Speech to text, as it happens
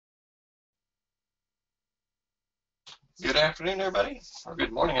Good afternoon, everybody, or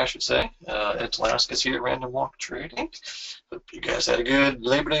good morning, I should say. It's Laskus here at Random Walk Trading. Hope you guys had a good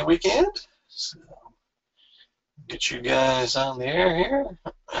Labor Day weekend. So, get you guys on the air here.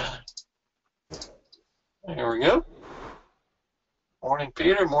 There we go. Morning,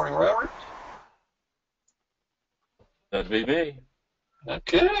 Peter. Morning, Robert. That'd be me.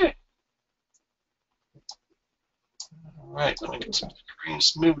 Okay. All right, let me get some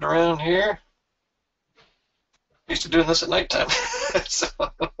screens moved around here. Used to doing this at nighttime. So,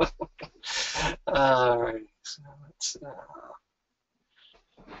 all right. So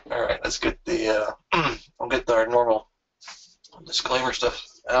let's get the. We'll get our normal disclaimer stuff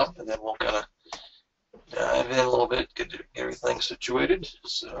out, and then we'll kind of dive in a little bit, get everything situated.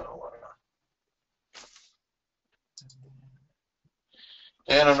 So,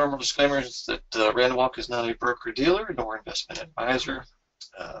 and our normal disclaimer is that Random Walk is not a broker-dealer nor investment advisor.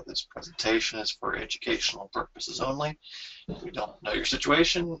 This presentation is for educational purposes only. We don't know your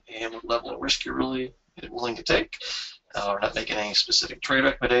situation and what level of risk you're really willing to take. We're not making any specific trade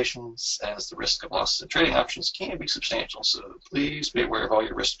recommendations, as the risk of losses in trading options can be substantial, so please be aware of all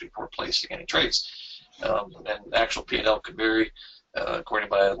your risks before placing any trades. And actual P&L could vary according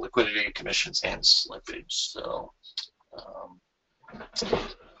by liquidity, commissions, and slippage. So,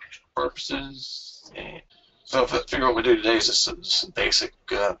 purposes. So figure what we do today is just some basic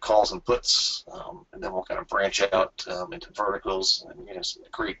calls and puts, and then we'll kind of branch out into verticals and some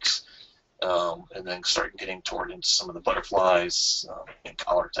Greeks, and then start getting toward into some of the butterflies and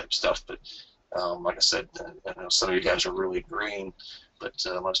collar type stuff. But like I said, I know some of you guys are really green, but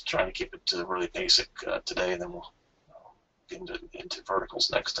I'm just trying to keep it really basic today, and then we'll get into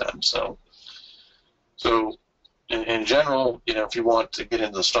verticals next time. So in general, if you want to get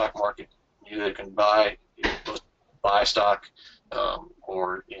into the stock market, you either can buy stock,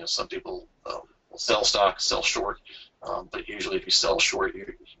 or some people will sell stock, sell short. But usually, if you sell short,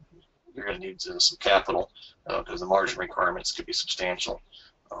 you're going to need some capital because the margin requirements could be substantial.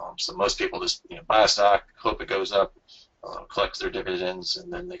 So most people just buy a stock, hope it goes up, collects their dividends,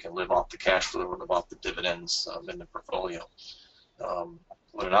 and then they can live off the cash flow or live off the dividends in the portfolio.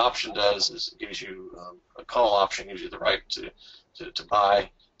 What an option does is it gives you a call option, gives you the right to buy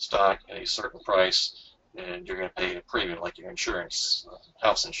stock at a certain price, and you're going to pay a premium like your insurance,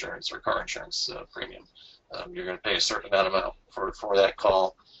 house insurance or car insurance premium. You're going to pay a certain amount for that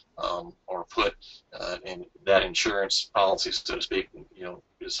call or put, and that insurance policy, so to speak,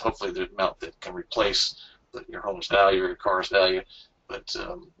 is hopefully the amount that can replace your home's value or your car's value. But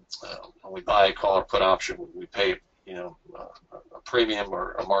when we buy a call or put option, we pay a premium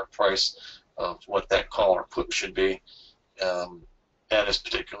or a mark price of what that call or put should be at this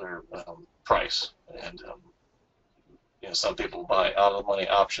particular price. And some people buy out of the money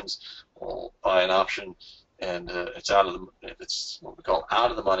options. Will buy an option, and it's what we call out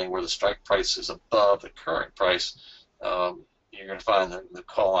of the money, where the strike price is above the current price. You're going to find that the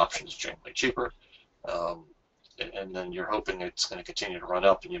call option is generally cheaper, and then you're hoping it's going to continue to run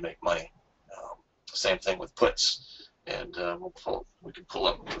up and you make money. Same thing with puts, and we can pull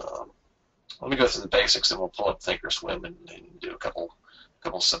up. Let me go through the basics, and we'll pull up Thinkorswim and do a couple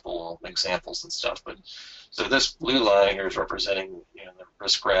simple examples and stuff. But so this blue line here is representing the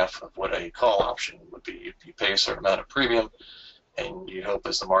risk graph of what a call option would be. If you pay a certain amount of premium, and you hope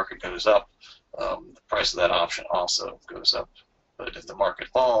as the market goes up, the price of that option also goes up. But if the market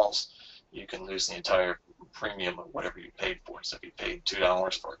falls, you can lose the entire premium of whatever you paid for. So if you paid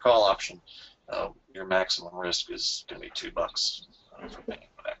 $2 for a call option, your maximum risk is going to be $2 for paying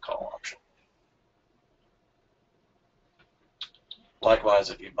for that call option. Likewise,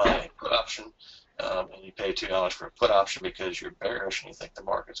 if you buy a put option and you pay $2 for a put option because you're bearish and you think the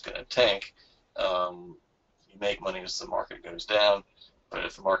market's going to tank, you make money as the market goes down. But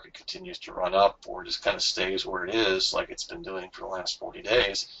if the market continues to run up or just kind of stays where it is, like it's been doing for the last 40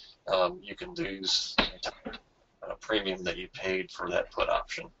 days, you can lose the entire premium that you paid for that put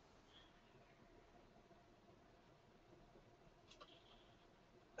option.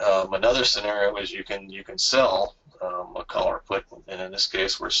 Another scenario is you can sell a call or put, and in this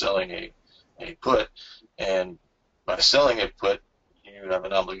case we're selling a put, and by selling a put you have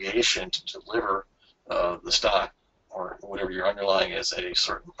an obligation to deliver the stock or whatever your underlying is at a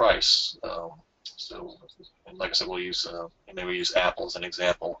certain price. So, and like I said, we'll use maybe use Apple as an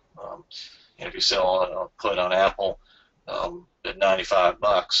example. And if you sell a put on Apple at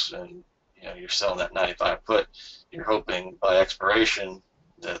 $95, and you're selling that 95 put, you're hoping by expiration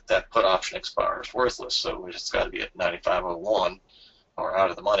that put option expires worthless, so it's got to be at 95.01 or out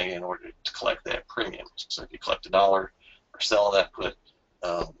of the money in order to collect that premium. So if you collect $1 for selling that put,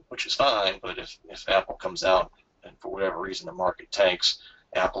 which is fine, but if Apple comes out and for whatever reason the market tanks,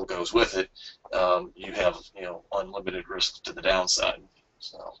 Apple goes with it, you have unlimited risk to the downside.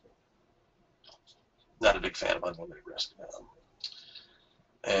 So, not a big fan of unlimited risk.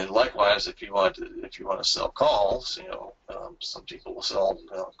 And likewise, if you want to sell calls, some people will sell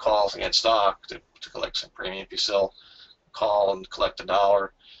calls against stock to collect some premium. If you sell a call and collect $1,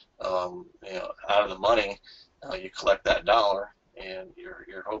 out of the money, you collect that dollar, and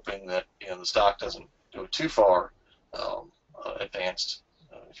you're hoping that the stock doesn't go too far advanced.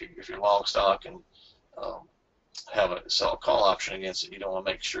 If you're long stock and sell a call option against it, you don't want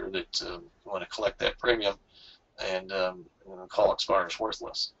to make sure that you want to collect that premium, and the call expires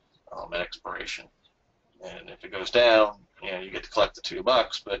worthless at expiration. And if it goes down, you get to collect the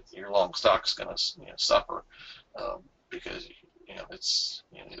 $2, but your long stock is going to suffer because it's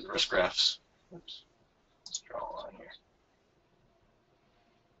the risk graphs. Oops, let's draw a line here.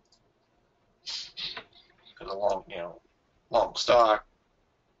 Because a long stock,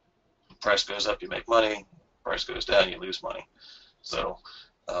 price goes up, you make money. Price goes down, you lose money. So,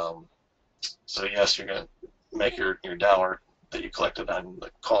 yes, you're going to make your dollar that you collected on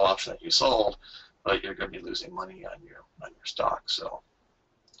the call option that you sold, but you're going to be losing money on your stock. So,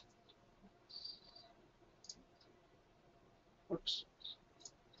 oops.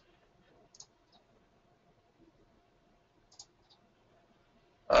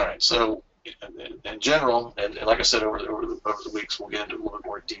 All right. So, in general, and like I said, over the weeks, we'll get into a little bit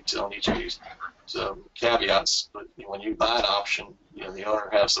more detail on each of these caveats. But when you buy an option, the owner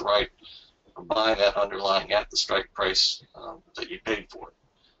has the right of buying that underlying at the strike price that you paid for it.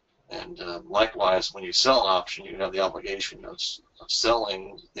 And likewise, when you sell an option, you have the obligation of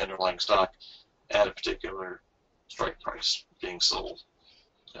selling the underlying stock at a particular strike price being sold.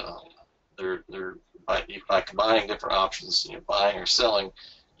 By combining different options, buying or selling,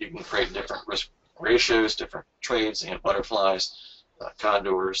 you can create different risk ratios, different trades, butterflies,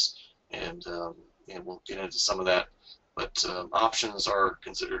 condors, and we'll get into some of that. But options are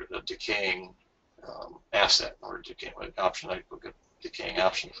considered a decaying asset, or a decaying option. I look at decaying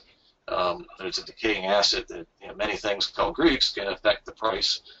options. But it's a decaying asset that many things called Greeks can affect the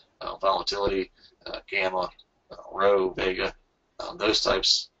price, volatility, gamma, rho, vega, those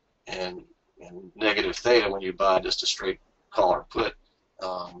types, and negative theta when you buy just a straight call or put.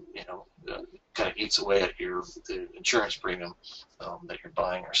 Kind of eats away at the insurance premium that you're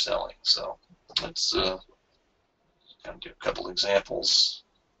buying or selling. So let's kind of do a couple examples.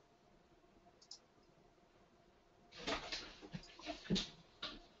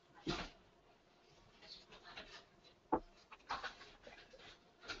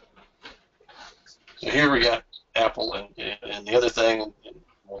 So here we got Apple, and the other thing, and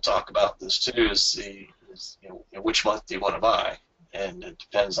we'll talk about this too, is which month do you want to buy, and it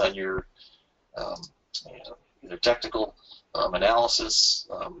depends on your either technical analysis.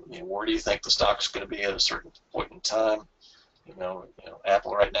 Where do you think the stock's going to be at a certain point in time?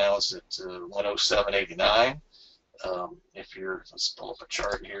 Apple right now is at 107.89. Let's pull up a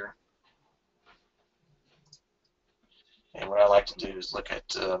chart here. And what I like to do is look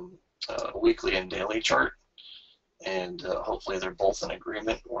at a weekly and daily chart, and hopefully they're both in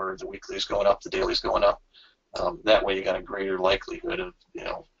agreement, where the weekly is going up, the daily is going up. That way you got a greater likelihood of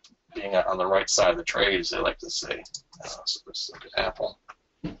being on the right side of the trade, as they like to say. So let's look at Apple.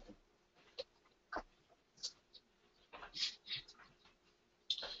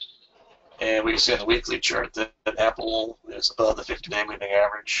 And we can see on the weekly chart that Apple is above the 50-day moving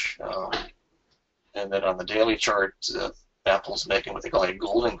average. And then on the daily chart, Apple's making what they call a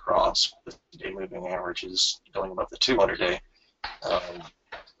golden cross. The 50-day moving average is going above the 200-day.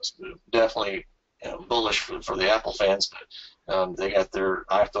 Definitely bullish for the Apple fans, but they got their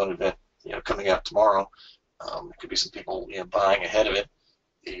iPhone event coming out tomorrow. There could be some people buying ahead of it.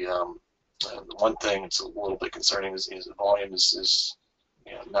 The one thing that's a little bit concerning is the volume is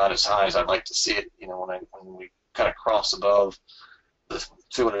not as high as I'd like to see it. When we kind of cross above the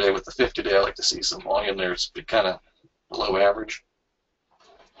 200-day with the 50-day, I like to see some volume there. It's been kind of below average.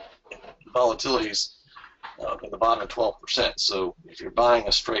 Volatility's in the bottom of 12%. So if you're buying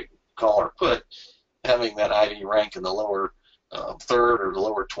a straight call or put, having that IV rank in the lower third or the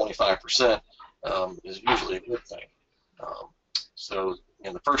lower 25% is usually a good thing. So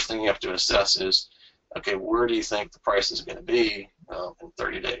the first thing you have to assess is, okay, where do you think the price is going to be in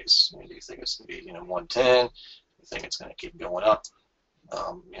 30 days? Do you think it's going to be 110? Do you think it's going to keep going up?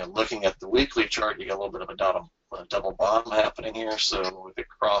 Looking at the weekly chart, you got a little bit of a double bottom happening here. So if it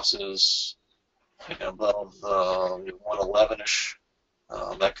crosses above 111-ish,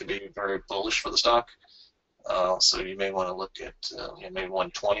 that could be very bullish for the stock. So you may want to look at maybe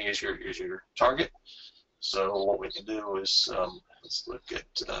 120 is your target. So what we can do is let's look at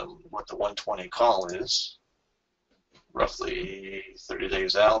what the 120 call is. Roughly 30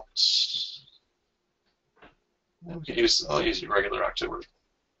 days out. And we can use, I'll use your regular October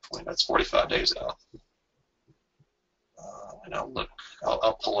 20. That's 45 days out. And I'll look.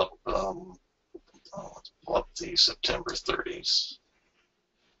 I'll pull up. I'll pull up the September 30s,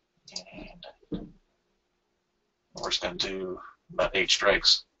 and we're just going to do about 8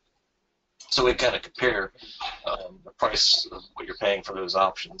 strikes. So we kind of compare the price of what you're paying for those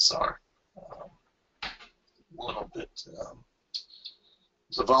options are a little bit.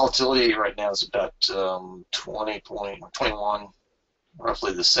 So volatility right now is about 20.21,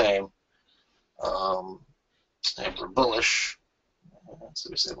 roughly the same. And we're bullish. So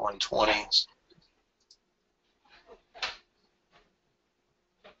we say 120.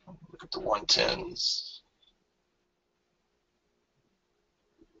 Look at the 110s.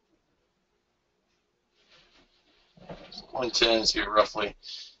 110s here roughly.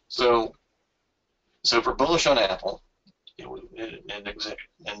 So if we're bullish on Apple, and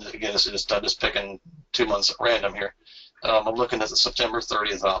again, this is I'm just picking 2 months at random here. I'm looking at the September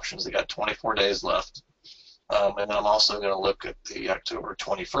 30th options. They got 24 days left. And then I'm also going to look at the October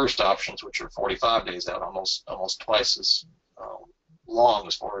 21st options, which are 45 days out, almost twice as long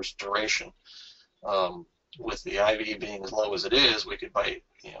as far as duration. With the IV being as low as it is, we could buy,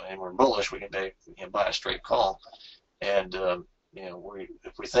 and we're bullish, we can buy a straight call. And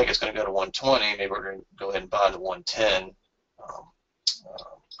if we think it's going to go to 120, maybe we're going to go ahead and buy the 110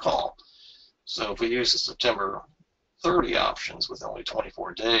 call. So if we use the September 30 options with only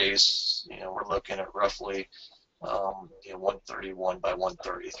 24 days, we're looking at roughly 131 by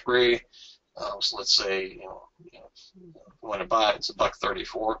 133. So let's say we want to buy it, it's $1.34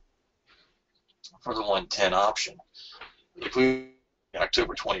 for the 110 option. If we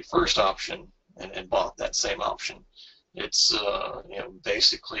October 21st option and bought that same option, it's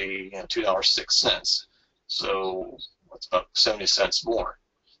basically $2.06. So it's about 70 cents more.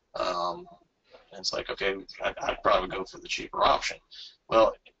 And it's like, okay, I'd probably go for the cheaper option.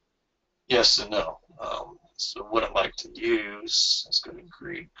 Well, yes and no. So what I'd like to use, let's go to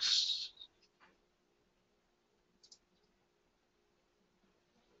Greeks.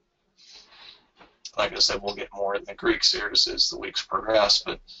 Like I said, we'll get more in the Greeks here as the weeks progress,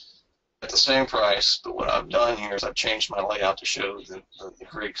 but at the same price. But what I've done here is I've changed my layout to show the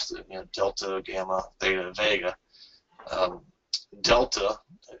Greeks, the delta, gamma, theta, vega. Delta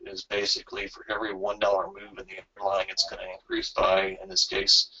is basically for every $1 move in the underlying, it's going to increase by, in this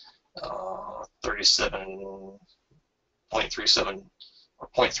case, 37.37 or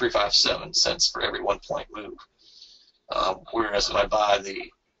 0.357 cents for every 1 point move. Whereas if I buy the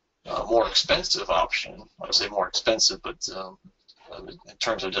more expensive option, I would say more expensive, but in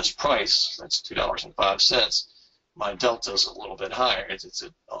terms of just price, that's $2.05. My delta is a little bit higher. It's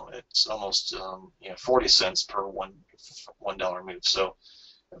almost 40 cents per $1 move. So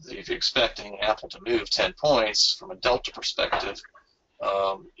if you're expecting Apple to move 10 points from a delta perspective,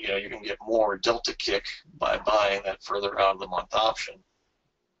 you can get more delta kick by buying that further out of the month option.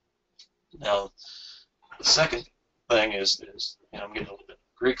 Now, the second thing is I'm getting a little bit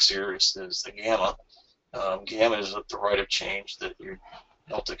Greeks here is the gamma. Gamma is the rate of change that your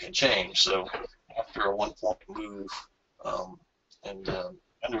delta can change. So after a 1 point move and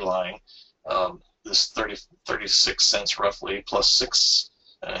underlying, this 36 cents roughly plus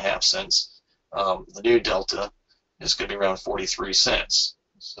 6.5 cents, the new delta is going to be around 43 cents.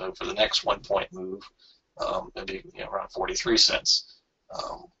 So for the next 1 point move, it'll be around 43 cents.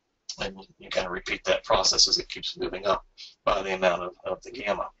 And you kind of repeat that process as it keeps moving up by the amount of the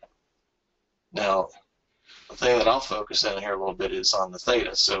gamma. Now, the thing that I'll focus in here a little bit is on the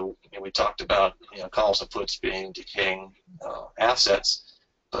theta. So we talked about calls and puts being decaying assets,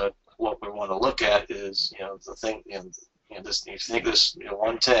 but what we want to look at is the thing. This, you think this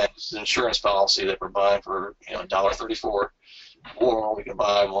 110 is an insurance policy that we're buying for $1.34, or we can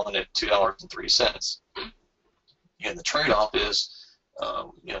buy one at $2.03. And the trade-off is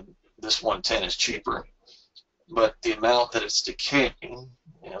this 110 is cheaper, but the amount that it's decaying,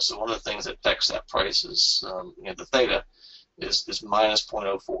 so one of the things that affects that price is the theta is minus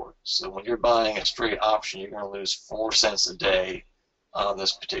 0.04. So when you're buying a straight option, you're going to lose 4 cents a day on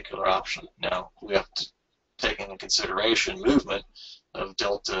this particular option. Now, we have to take into consideration movement of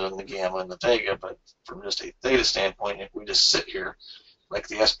delta and the gamma and the vega, but from just a theta standpoint, if we just sit here, like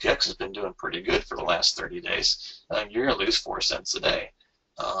the SPX has been doing pretty good for the last 30 days, you're going to lose 4 cents a day.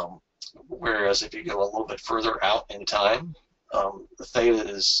 Whereas if you go a little bit further out in time, the theta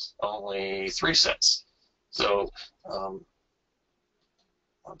is only 3 cents. So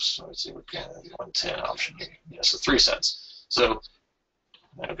oops, let's see, we can 110 option here. Yeah, so 3 cents. So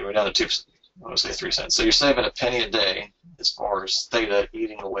okay, we're down to 2. I want to say 3 cents. So you're saving a penny a day as far as theta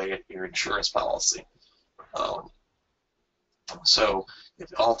eating away at your insurance policy. So if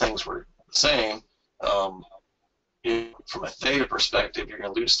all things were the same, from a theta perspective, you're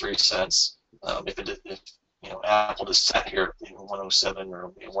going to lose 3 cents. If Apple just sat here at 107 or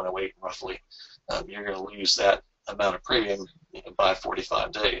 108 roughly, you're going to lose that amount of premium by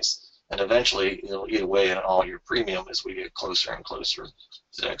 45 days. And eventually, it'll eat away at all your premium as we get closer and closer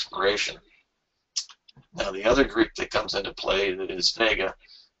to expiration. Now, the other Greek that comes into play that is Vega.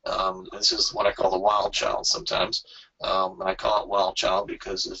 This is what I call the wild child sometimes. I call it wild child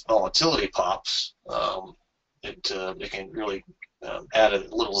because if volatility pops, it can really add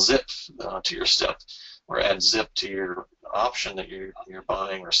a little zip to your step, or add zip to your option that you're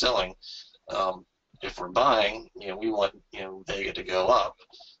buying or selling. If we're buying, we want Vega to go up,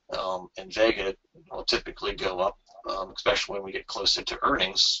 and Vega will typically go up, especially when we get closer to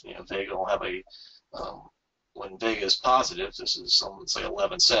earnings. Vega will have a when Vega is positive, this is let's say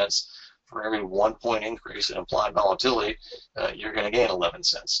 11 cents. For every 1 point increase in implied volatility, you're going to gain 11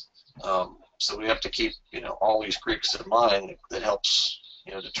 cents. So we have to keep all these Greeks in mind that helps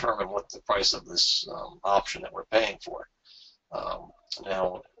determine what the price of this option that we're paying for.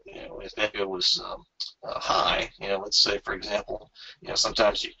 Now, if Vega was high, let's say for example,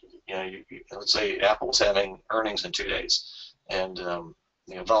 sometimes let's say Apple's having earnings in 2 days, and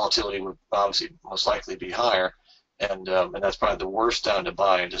volatility would obviously most likely be higher, and that's probably the worst time to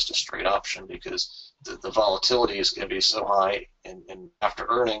buy just a straight option, because the volatility is going to be so high, and after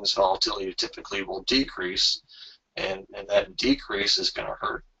earnings, volatility typically will decrease, and that decrease is going to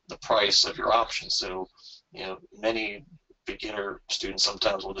hurt the price of your option. So, many beginner students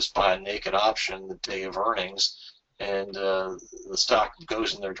sometimes will just buy a naked option the day of earnings, and the stock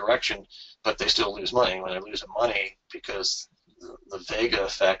goes in their direction, but they still lose money. When they lose money, because the Vega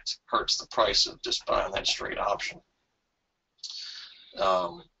effect hurts the price of just buying that straight option.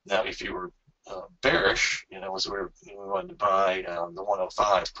 Now, if you were bearish, as we wanted to buy the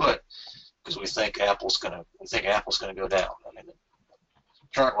 105 put, because we think Apple's going to go down. I mean,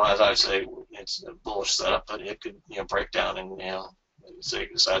 chart-wise, I'd say it's a bullish setup, but it could break down and say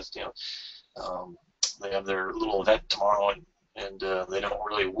decides they have their little event tomorrow, and they don't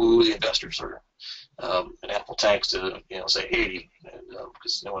really woo the investors, or and Apple tanks to say 80,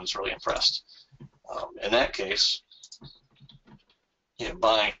 because no one's really impressed. In that case,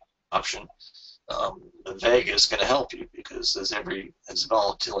 buying option, the Vega is going to help you, because as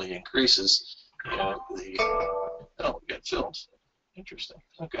volatility increases, oh, we got filled. Interesting.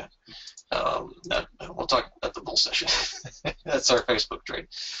 Okay. We'll talk about the bull session. That's our Facebook trade.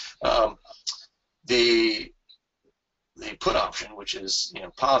 The put option, which is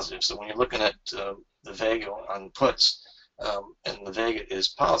positive. So when you're looking at the Vega on puts, and the Vega is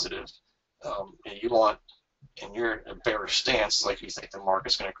positive, and you want, and you're in a bearish stance, like you think the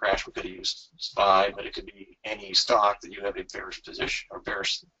market's going to crash. We could have used SPY, but it could be any stock that you have a bearish position or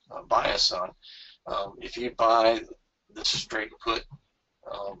bearish bias on. If you buy the straight put,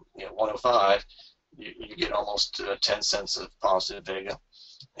 105, you get almost 10 cents of positive Vega,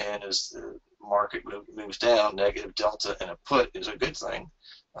 and as the market moves down, negative delta in a put is a good thing,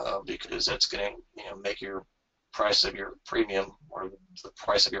 because that's going to make your price of your premium, or the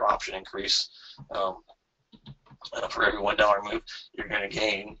price of your option, increase. For every $1 move, you're going to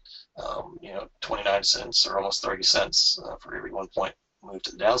gain 29 cents or almost 30 cents for every 1 point move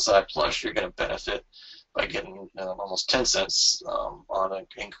to the downside. Plus, you're going to benefit by getting almost 10 cents on an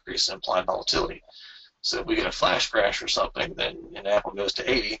increase in implied volatility. So if we get a flash crash or something, then and Apple goes to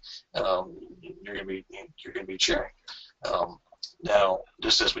 80, you're going to be cheering. Now,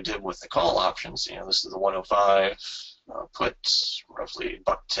 just as we did with the call options, this is the 105 put, roughly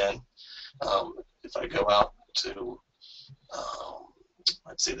 $1.10. If I go out to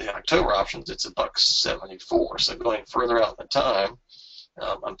let's see, the October options, it's $1.74. So going further out in the time,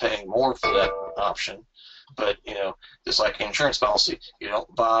 I'm paying more for that option. But just like insurance policy, you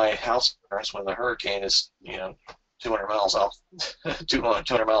don't buy house insurance when the hurricane is 200 miles off,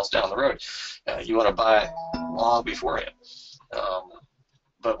 200 miles down the road. You want to buy it long beforehand.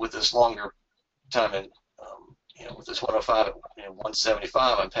 But with this longer time, and with this 105 and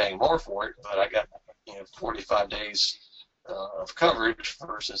 175, I'm paying more for it, but I got 45 days of coverage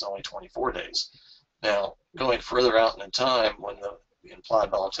versus only 24 days. Now, going further out in time when the implied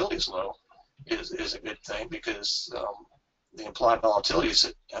volatility is low is a good thing, because the implied volatility is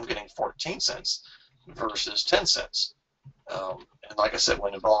that I'm getting 14 cents versus 10 cents. And like I said,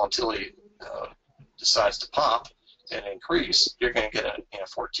 when the volatility decides to pop, an increase, you're going to get a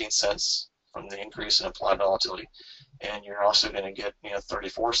 14 cents from the increase in implied volatility, and you're also going to get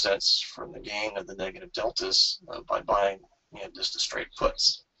 34 cents from the gain of the negative deltas by buying just the straight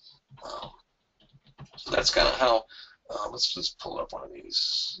puts. So that's kind of how. Let's just pull up one of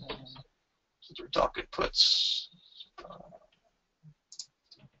these. Since we're talking puts.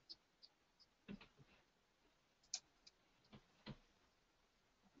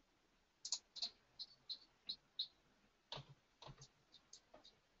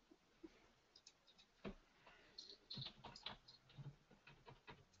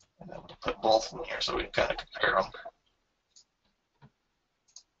 And I'm going to put both in here so we can kind of compare them.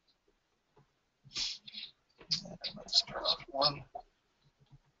 And let's turn off one.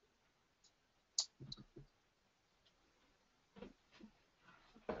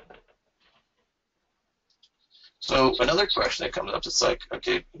 So another question that comes up is like,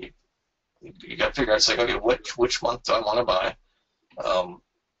 okay, you got to figure out, it's like, okay, which month do I want to buy?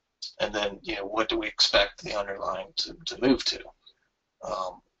 And then, what do we expect the underlying to move to?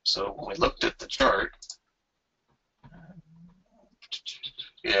 So when we looked at the chart,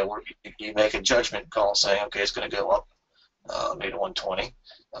 you make a judgment call saying, okay, it's going to go up maybe to 120.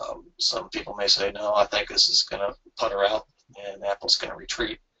 Some people may say, no, I think this is going to putter out and Apple's going to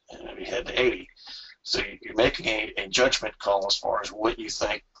retreat and maybe head to 80. So you're making a judgment call as far as what you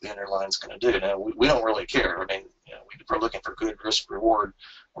think the underlying is going to do. Now, we don't really care. I mean, we're looking for good risk-reward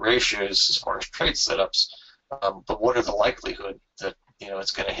ratios as far as trade setups. But what are the likelihood that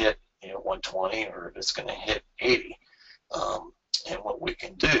it's going to hit 120 or it's going to hit 80? And what we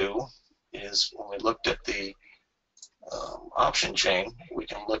can do is when we looked at the option chain, we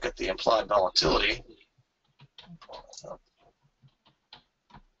can look at the implied volatility.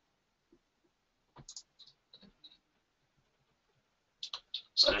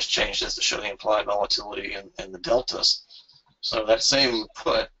 So I just changed this to show the implied volatility and the deltas. So that same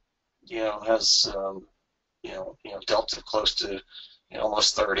put, has delta close to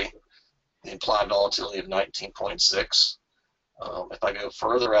almost 30, the implied volatility of 19.6. If I go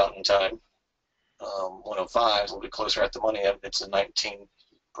further out in time, 105 is a little bit closer at the money. It's a 19%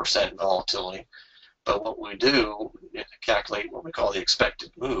 volatility. But what we do is calculate what we call the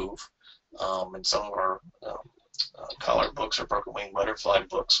expected move. In some of our collar books or broken wing butterfly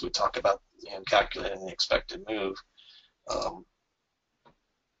books, we talk about calculating the expected move.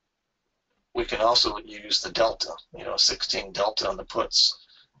 We can also use the delta, 16 delta on the puts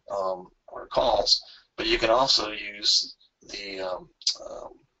or calls, but you can also use the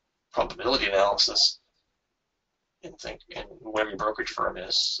probability analysis and whatever your brokerage firm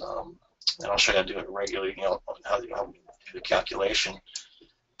is. And I'll show you how to do it regularly, how we do the calculation.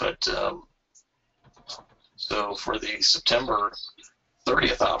 But so for the September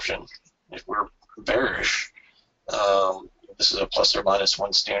 30th option, if we're bearish, this is a plus or minus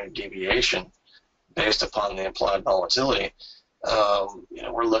 1 standard deviation based upon the implied volatility.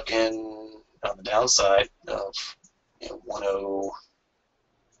 We're looking on the downside of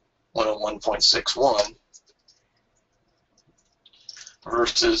 101.61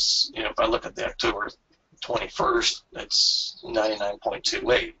 versus, if I look at the October 21st, it's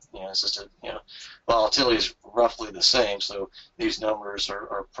 99.28. It's just volatility is roughly the same, so these numbers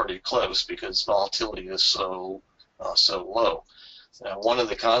are pretty close because volatility is so low. Now, one of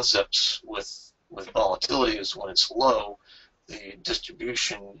the concepts with volatility is when it's low, the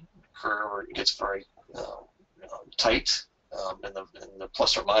distribution curve gets very tight, and the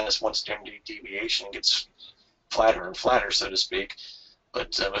plus or minus 1 standard deviation gets flatter and flatter, so to speak.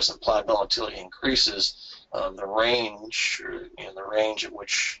 But as implied volatility increases, the range, the range at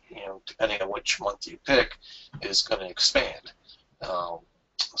which, depending on which month you pick, is going to expand.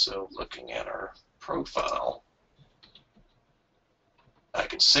 So looking at our profile, I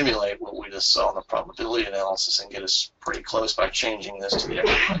can simulate what we just saw in the probability analysis and get us pretty close by changing this to the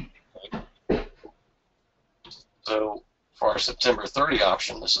X. So for our September 30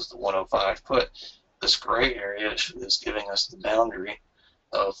 option, this is the 105 put. This gray area is giving us the boundary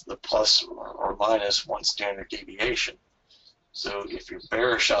of the plus or minus 1 standard deviation. So if you're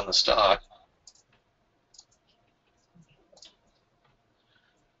bearish on the stock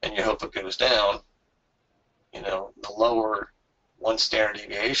and you hope it goes down, the lower 1 standard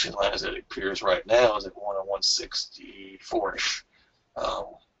deviation line as it appears right now is at 101.64ish.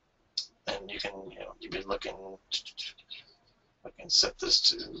 And you can, you've been looking, I can set this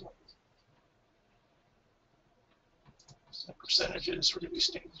to percentages or to be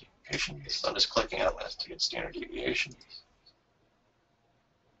standard deviation. So I'm just clicking on that to get standard deviation.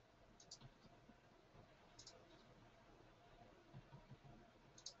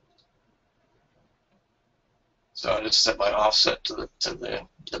 So I just set my offset to the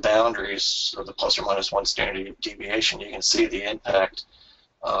boundaries of the plus or minus 1 standard deviation. You can see the impact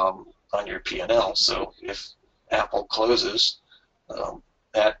on your P&L. So if Apple closes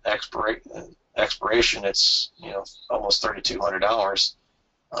at expiration, it's almost $3,200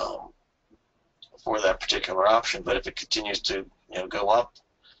 for that particular option. But if it continues to go up,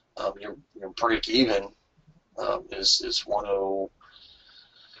 your break even is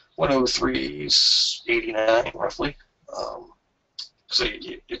 103.89 roughly. So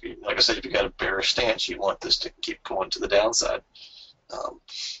like I said, if you got a bearish stance, you want this to keep going to the downside.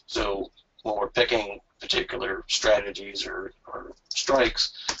 So when we're picking particular strategies or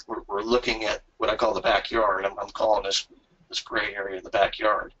strikes, we're looking at what I call the backyard. I'm calling this gray area the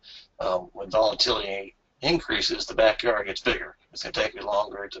backyard. When volatility increases, the backyard gets bigger. It's going to take you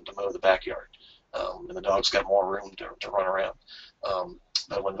longer to mow the backyard, and the dog's got more room to run around.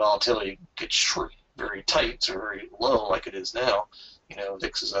 But when volatility gets very tight or very low, like it is now,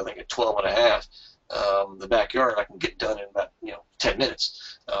 VIX is I think at 12.5. The backyard I can get done in about 10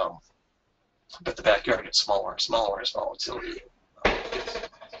 minutes. But the backyard gets smaller and smaller as volatility gets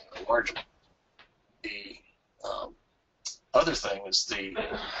larger. The other thing is the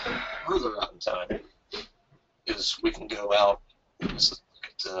further out in time is we can go out. This is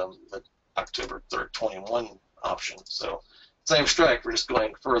the October 3rd, 21 option. So same strike, we're just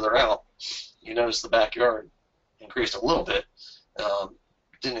going further out. You notice the backyard increased a little bit.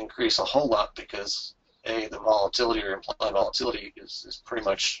 Didn't increase a whole lot because the volatility or implied volatility is pretty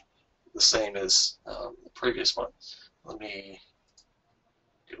much the same as the previous one. Let me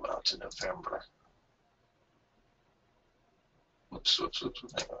go out to November. Whoops. Hang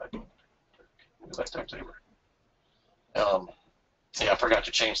on. Go back to October. Yeah, I forgot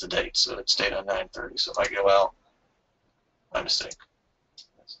to change the date, so it stayed on 9/30. So if I go out, my mistake.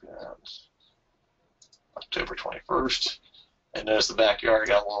 Let's go out October 21st. And notice the backyard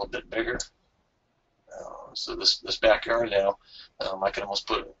got a little bit bigger. So this backyard now, I can almost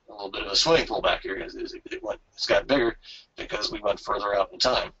put a little bit of a swimming pool back here. It's got bigger because we went further out in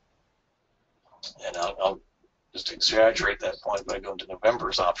time. And I'll just exaggerate that point by going to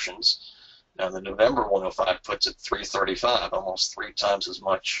November's options. Now the November 105 puts it 335, almost 3 times as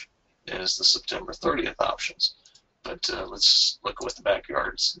much as the September 30th options. But let's look at what the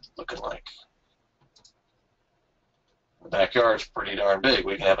backyard's looking like. The backyard's pretty darn big.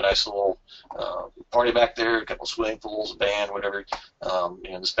 We can have a nice little party back there, a couple swimming pools, a band, whatever.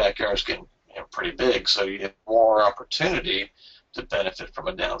 This backyard's getting pretty big, so you have more opportunity to benefit from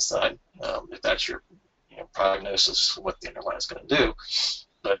a downside if that's your prognosis of what the underlying is going to do.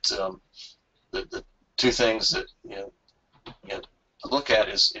 But the two things that to look at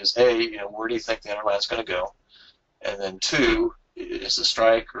is A, where do you think the underlying is going to go, and then 2, is the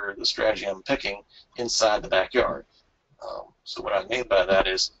strike or the strategy I'm picking inside the backyard. So what I mean by that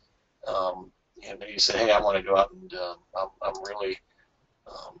is, maybe you say, hey, I want to go out and I'm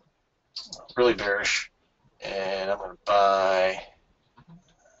really bearish, and I'm going to buy,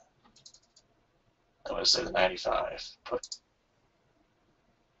 I'm going to say the 95 put.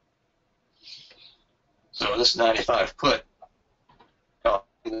 So this 95 put cost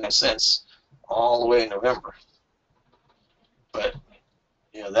 9 cents all the way in November, but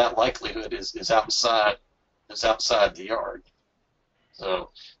that likelihood is outside the yard.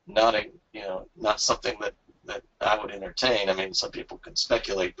 So not something that I would entertain. I mean, some people can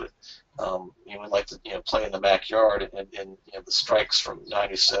speculate, but you would like to play in the backyard, and the strikes from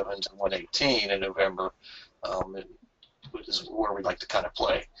 97 to 118 in November is where we'd like to kind of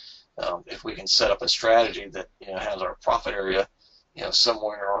play. If we can set up a strategy that has our profit area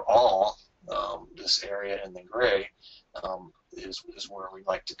somewhere or all this area in the gray is where we'd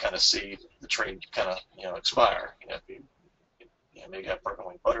like to kind of see the trade kind of expire. If you maybe got broken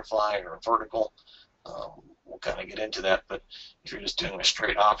wing butterfly or a vertical, we'll kind of get into that. But if you're just doing a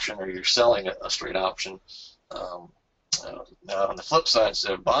straight option or you're selling a straight option, now on the flip side,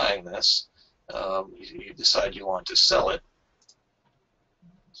 instead of buying this, you decide you want to sell it.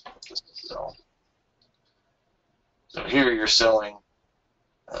 So here you're selling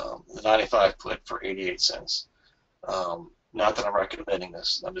the 95 put for 88 cents. Not that I'm recommending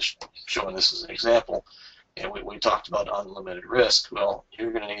this. I'm just showing this as an example. We talked about unlimited risk. Well,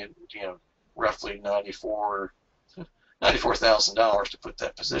 you're going to need roughly $94,000 to put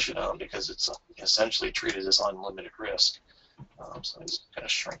that position on because it's essentially treated as unlimited risk. So I'm just going to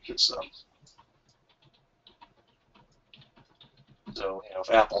shrink this up. So if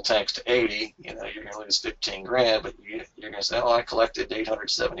Apple tanks to 80, you're going to lose 15 grand, but you're going to say, oh, I collected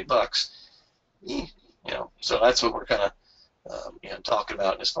 $870. So that's what we're kind of talking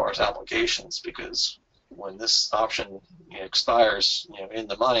about as far as applications, because when this option expires in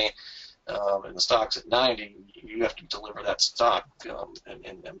the money, and the stock's at 90, you have to deliver that stock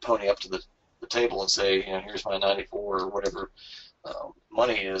and pony up to the table and say, here's my 94 or whatever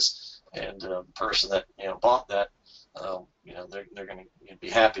money is, and the person that bought that, they're going to be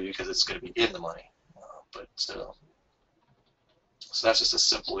happy because it's going to be in the money. So that's just a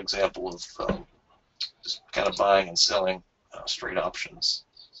simple example of just kind of buying and selling straight options.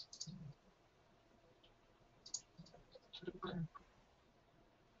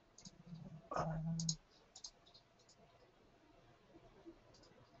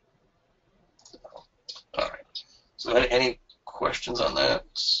 All right. So any questions on that?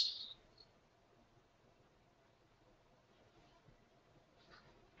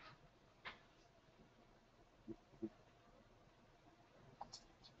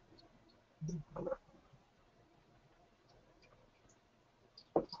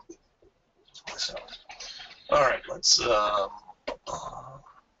 So, all right, let's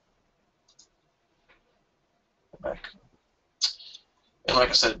back. And like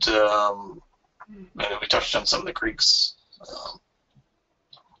I said, we touched on some of the Greeks,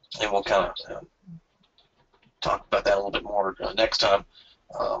 and we'll kind of talk about that a little bit more next time.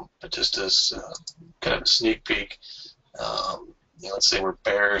 But just as kind of a sneak peek, let's say we're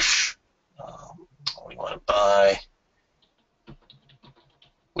bearish. We want to buy.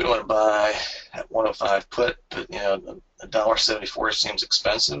 We want to buy at 105 put, but $1.74 seems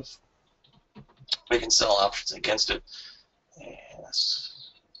expensive. We can sell options against it, and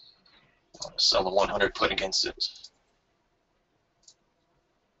let's sell the 100 put against it.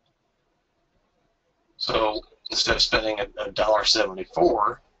 So instead of spending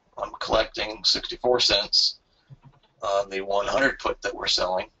 $1.74, I'm collecting 64 cents on the 100 put that we're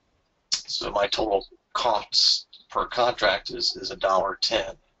selling. So my total costs per contract is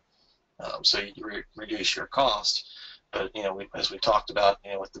 $1.10. So you reduce your cost, but as we talked about,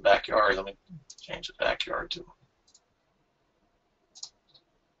 with the backyard. Let me change the backyard to.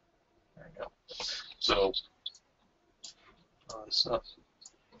 There we go. So this up.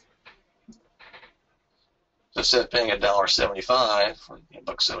 So instead of paying $1.75 or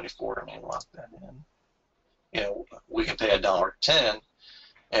 $1.74, I mean, lock that in. We can pay $1.10,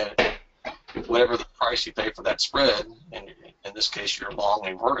 and whatever the price you pay for that spread, and in this case you're long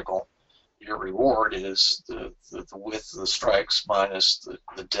and vertical, your reward is the width of the strikes minus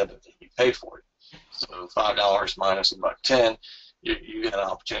the debit that you paid for it. So $5 minus $1.10, you get an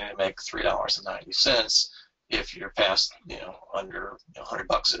opportunity to make $3.90 if you're past under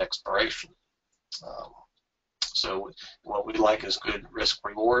 $100 at expiration. So what we like is good risk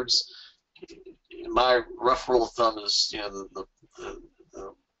rewards. My rough rule of thumb is the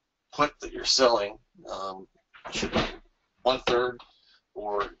put that you're selling should be 1/3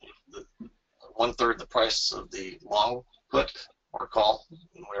 or 1/3 the price of the long put or call,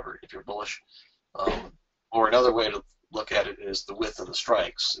 whatever, if you're bullish. Or another way to look at it is the width of the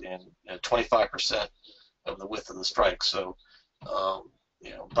strikes, and 25% of the width of the strike. So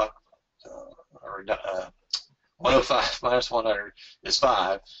buck or 105 minus 100 is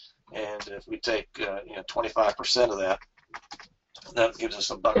 5, and if we take 25% of that, that gives us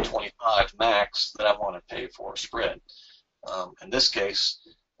 $1.25 max that I want to pay for a spread. In this case,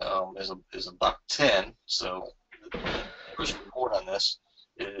 is $1.10, so the risk reward on this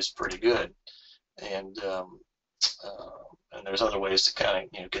is pretty good, and there's other ways to kind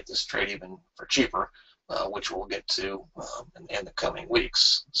of get this trade even for cheaper, which we'll get to in the coming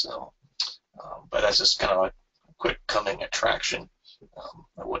weeks. So, but that's just kind of a quick coming attraction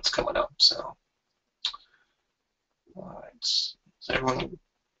of what's coming up. So, all right, is everyone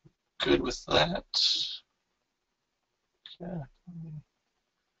good with that? Okay.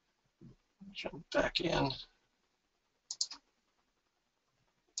 Jump back in.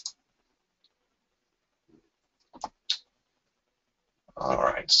 All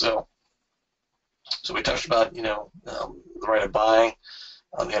right, so we touched about the right of buying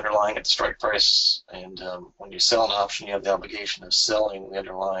on the underlying at the strike price, and when you sell an option, you have the obligation of selling the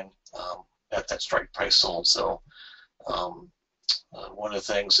underlying at that strike price sold. So one of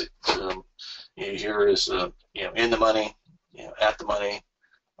the things that you hear is in the money, at the money,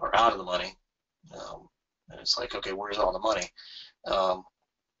 or out of the money, and it's like, okay, where's all the money?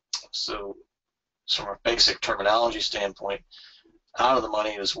 So from a basic terminology standpoint, out of the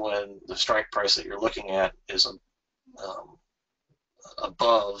money is when the strike price that you're looking at is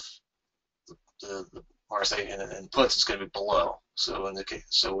above the RSA, and puts it's going to be below. So in the case,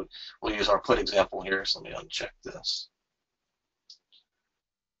 so we'll use our put example here. So let me uncheck this.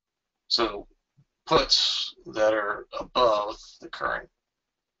 So puts that are above the current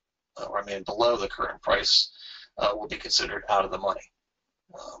or I mean below the current price, will be considered out of the money.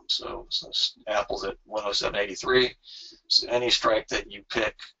 So Apple's at 107.83. So any strike that you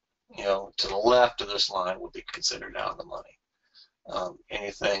pick, to the left of this line would be considered out of the money.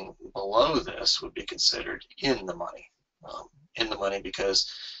 Anything below this would be considered in the money. In the money because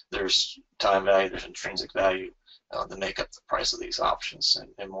there's time value, there's intrinsic value to make up the price of these options,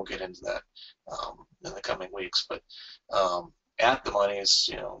 and we'll get into that in the coming weeks. But at the money is,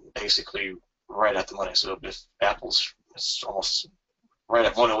 basically right at the money. So if Apple's it's almost right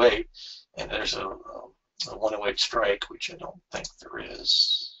at 108, and there's a 108 strike, which I don't think there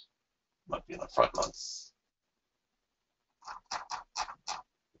is. Might be in the front month.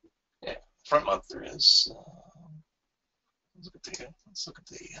 Yeah, front month there is. Let's look at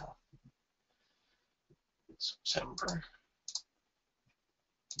the September.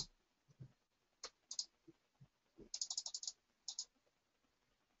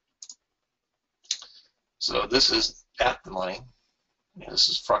 So this is at the money. This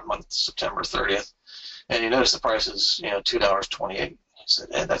is front month, September 30th, and you notice the price is $2.28. He said,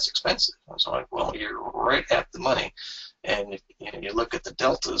 "Hey, that's expensive." I was like, "Well, you're right at the money," and if you look at the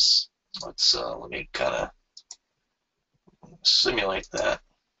deltas. Let me kind of simulate that,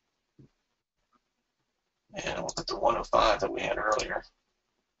 and we'll put the 105 that we had earlier,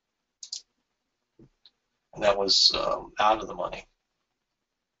 and that was out of the money.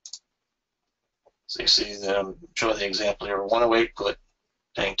 So you see that I'm showing the example here: 108 put,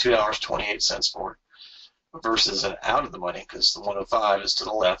 paying $2.28 for it, versus an out of the money, because the 105 is to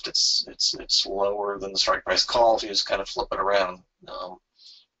the left. It's lower than the strike price. Call, if you just kind of flip it around.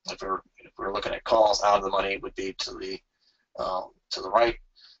 If we're looking at calls, out of the money would be to the right,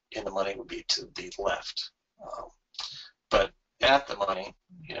 in the money would be to the left. But at the money,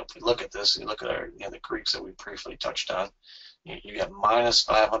 if we look at this, you look at our the Greeks that we briefly touched on, you got minus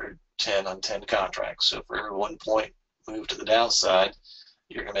 510 on 10 contracts. So for every 1 point move to the downside,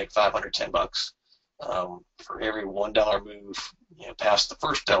 you're going to make $510. For every $1 move past the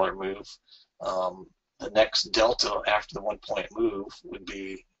first dollar move, the next delta after the 1 point move would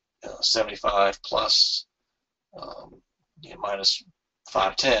be 75 plus minus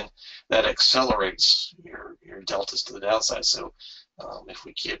 510. That accelerates your deltas to the downside. So if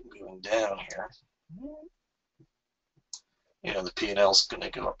we keep moving down here, the P&L is going to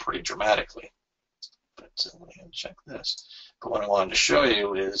go up pretty dramatically. But let me check this. But what I wanted to show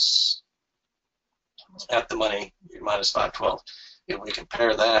you is at the money, you're minus 512. If we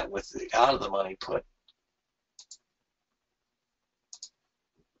compare that with the out of the money put,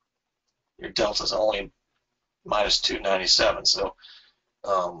 your delta is only minus 297. So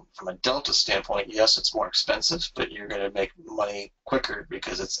from a delta standpoint, yes, it's more expensive, but you're going to make money quicker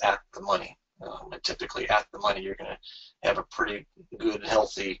because it's at the money. And typically at the money, you're going to have a pretty good,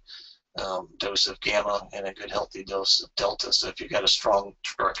 healthy dose of gamma and a good, healthy dose of delta. So if you've got a strong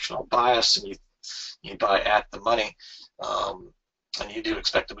directional bias and you buy at the money, and you do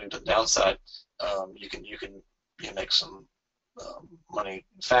expect to move to the downside, you can make some money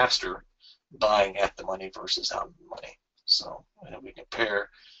faster buying at the money versus out of the money. So we compare.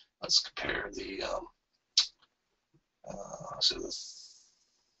 Let's compare the. Let's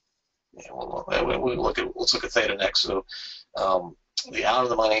look at theta next. So the out of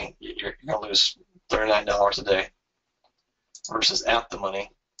the money, you're going to lose $39 a day, versus at the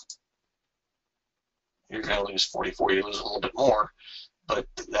money, you're going to lose 44. You lose a little bit more, but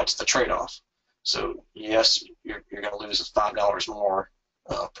that's the trade-off. So yes, you're going to lose $5 more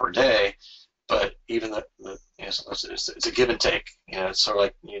per day, but even it's a give and take. It's sort of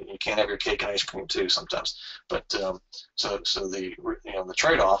like you can't have your cake and ice cream too sometimes. But so the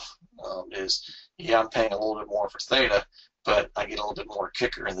trade-off is, I'm paying a little bit more for theta, but I get a little bit more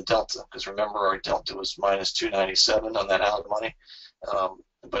kicker in the delta, because remember our delta was minus 297 on that out of the money.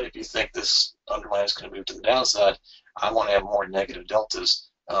 But if you think this underlying is going to move to the downside, I want to have more negative deltas.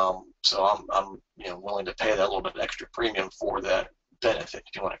 So I'm willing to pay that little bit extra premium for that benefit,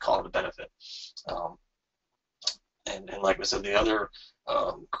 if you want to call it a benefit. And like I said, the other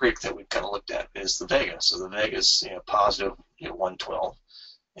creek that we've kind of looked at is the Vega. So the Vega is positive 112,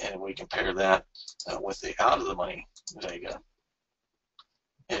 and we compare that with the out of the money Vega,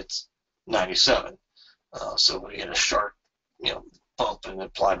 it's 97. So we get a sharp bump in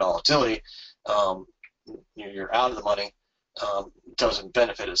implied volatility. Your out of the money doesn't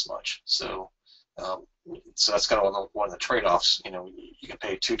benefit as much. So that's kind of one of the trade-offs. You can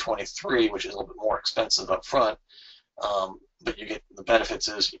pay $223, which is a little bit more expensive up front, but you get the benefits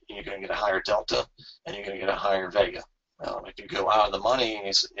is you're going to get a higher delta and you're going to get a higher Vega. If you go out of the money,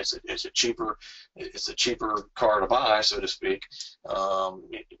 it's a cheaper car to buy, so to speak.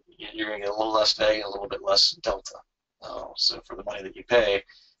 You're going to get a little less pay, a little bit less delta. So for the money that you pay,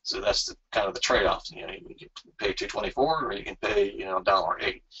 so that's kind of the trade-off. You can pay $2.24, or you can pay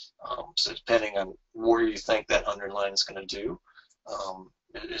 $1.08. So depending on where you think that underline is going to do,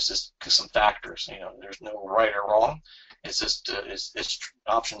 it's just some factors. There's no right or wrong. It's just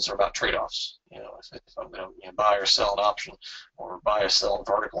options are about trade-offs. If I'm going to buy or sell an option, or buy or sell a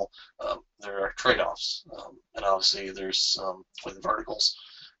vertical, there are trade-offs. And obviously, there's with verticals.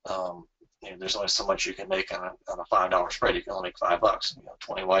 There's only so much you can make on a $5 spread. You can only make $5.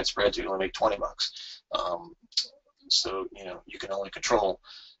 20 wide spreads, you can only make $20. So you can only control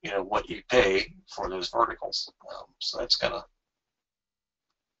what you pay for those verticals. So that's kind of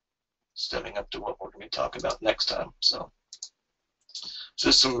stepping up to what we're going to be talking about next time. So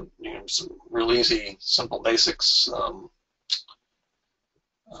just some real easy, simple basics.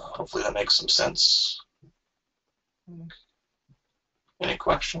 Hopefully that makes some sense. Any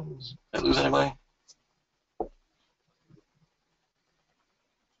questions? Did I lose anybody?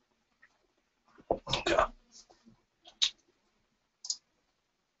 Okay.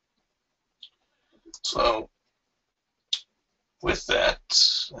 So with that,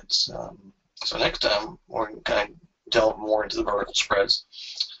 so next time we're going to kind of delve more into the vertical spreads.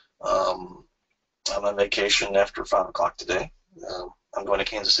 I'm on vacation after 5 o'clock today. I'm going to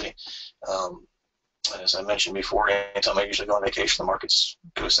Kansas City. As I mentioned before, anytime I usually go on vacation, the markets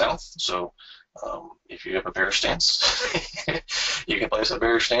go south. So if you have a bearish stance, you can place a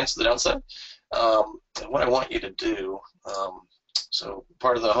bearish stance to the downside. And what I want you to do, so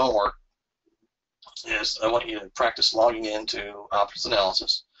part of the homework is I want you to practice logging into options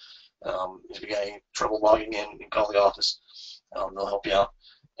analysis. If you got any trouble logging in, you can call the office. They'll help you out.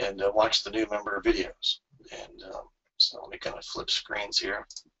 And watch the new member videos. And so let me kind of flip screens here.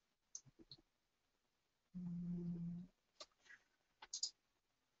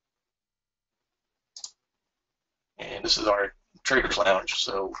 And this is our Traders Lounge.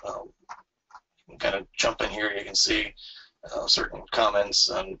 So you can kind of jump in here. You can see certain comments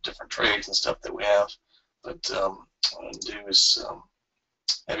on different trades and stuff that we have. But what I'm going to do is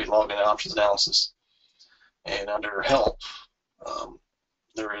have you log into options analysis. And under help,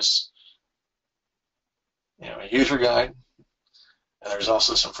 there is a user guide, and there's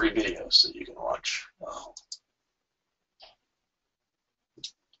also some free videos that you can watch.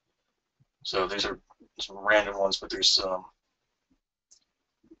 So these are some random ones, but there's there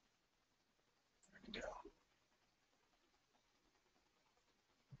we go.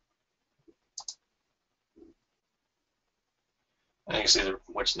 And you can see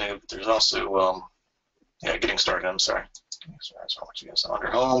what's new. But there's also getting started. I'm sorry. That's not what you guys.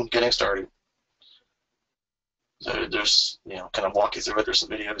 Under home, getting started. So there's kind of walk you through it. There's some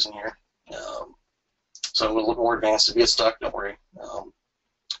videos in here. So a little more advanced. If you get stuck, don't worry.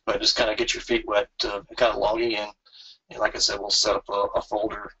 But just kind of get your feet wet, kind of logging in. And like I said, we'll set up a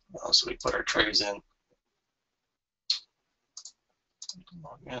folder so we put our trades in.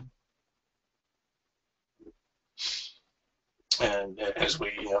 Log in. And as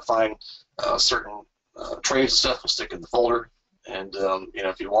we find certain trades and stuff, we'll stick in the folder. And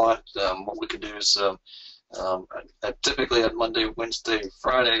if you want, what we can do is I typically on Monday, Wednesday,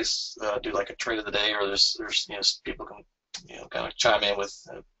 Fridays do like a trade of the day, or there's people can kind of chime in with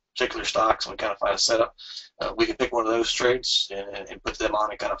particular stocks, and we kind of find a setup. We can pick one of those trades and put them on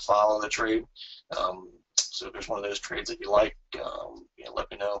and kind of follow the trade. So if there's one of those trades that you like,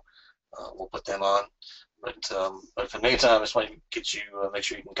 let me know. We'll put them on. But for the meantime, I just want to get you make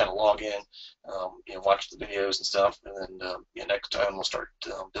sure you can kind of log in, watch the videos and stuff, and then next time we'll start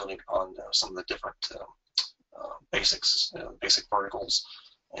building on some of the different basics, basic verticals,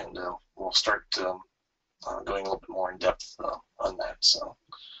 and we'll start going a little bit more in depth on that. So.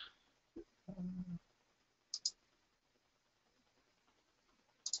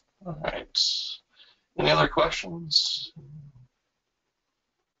 All right. Any other questions?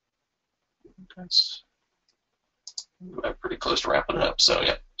 We're pretty close to wrapping it up. So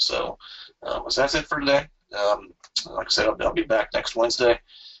yeah. So that's it for today. Like I said, I'll be back next Wednesday.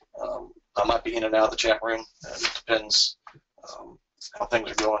 I might be in and out of the chat room. It depends how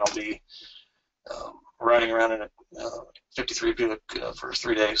things are going. I'll be riding around in a 53 Buick for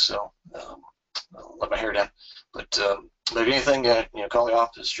 3 days, so I'll let my hair down. But if anything, call the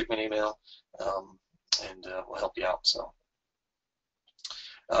office, shoot me an email, and we'll help you out. So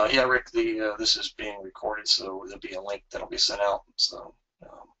yeah, Rick, this is being recorded, so there'll be a link that'll be sent out. So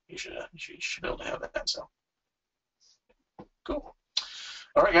you should be able to have that. So cool.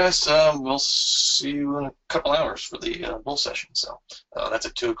 All right, guys. We'll see you in a couple hours for the bull session. So that's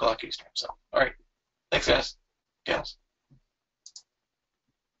at 2 o'clock Eastern. So all right, thanks, guys. Gals.